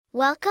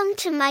Welcome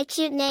to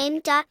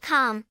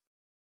mycutename.com.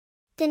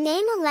 The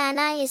name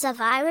Alanna is of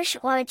Irish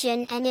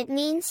origin and it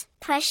means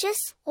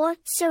precious or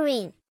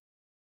serene.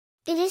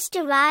 It is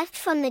derived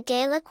from the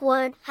Gaelic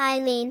word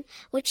Eileen,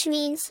 which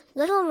means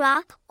little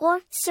rock or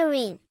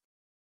serene.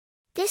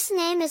 This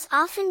name is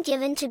often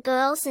given to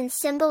girls and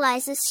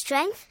symbolizes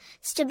strength,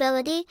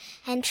 stability,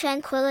 and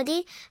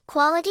tranquility,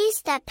 qualities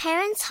that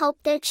parents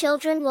hope their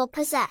children will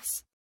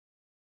possess.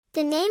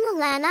 The name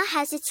Alanna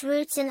has its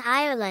roots in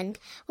Ireland,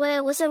 where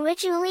it was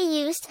originally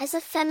used as a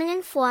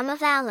feminine form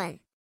of Alan.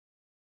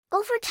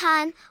 Over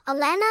time,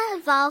 Alanna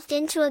evolved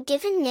into a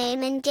given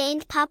name and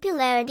gained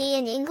popularity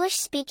in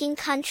English-speaking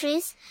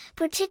countries,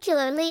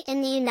 particularly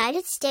in the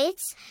United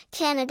States,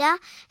 Canada,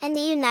 and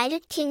the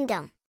United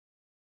Kingdom.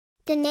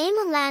 The name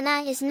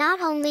Alanna is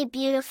not only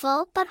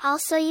beautiful but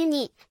also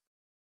unique.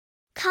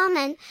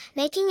 Common,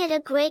 making it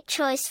a great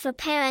choice for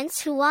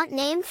parents who want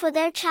name for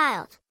their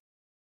child.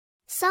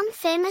 Some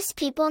famous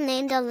people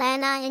named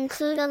Alanna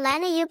include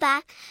Alanna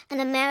Ubach,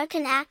 an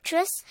American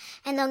actress,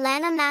 and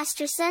Alanna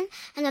Masterson,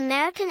 an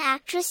American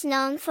actress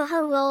known for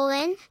her role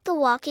in The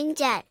Walking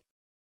Dead.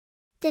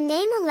 The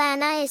name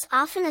Alanna is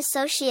often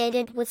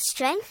associated with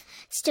strength,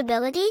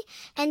 stability,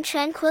 and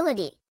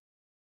tranquility.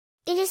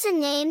 It is a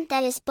name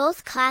that is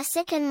both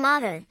classic and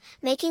modern,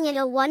 making it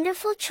a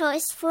wonderful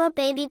choice for a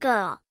baby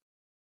girl.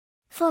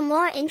 For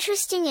more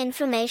interesting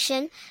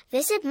information,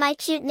 visit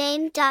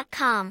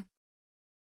mycutename.com.